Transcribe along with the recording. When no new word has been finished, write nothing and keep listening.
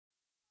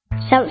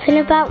Something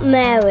about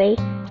Mary,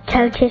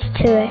 Totus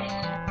Tuus.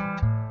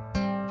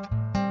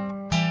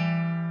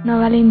 Sono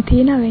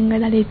Valentina, vengo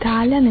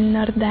dall'Italia, nel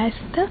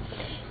nord-est,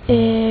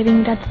 e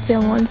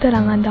ringrazio molto la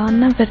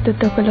Madonna per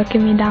tutto quello che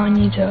mi dà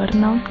ogni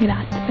giorno.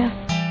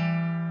 Grazie.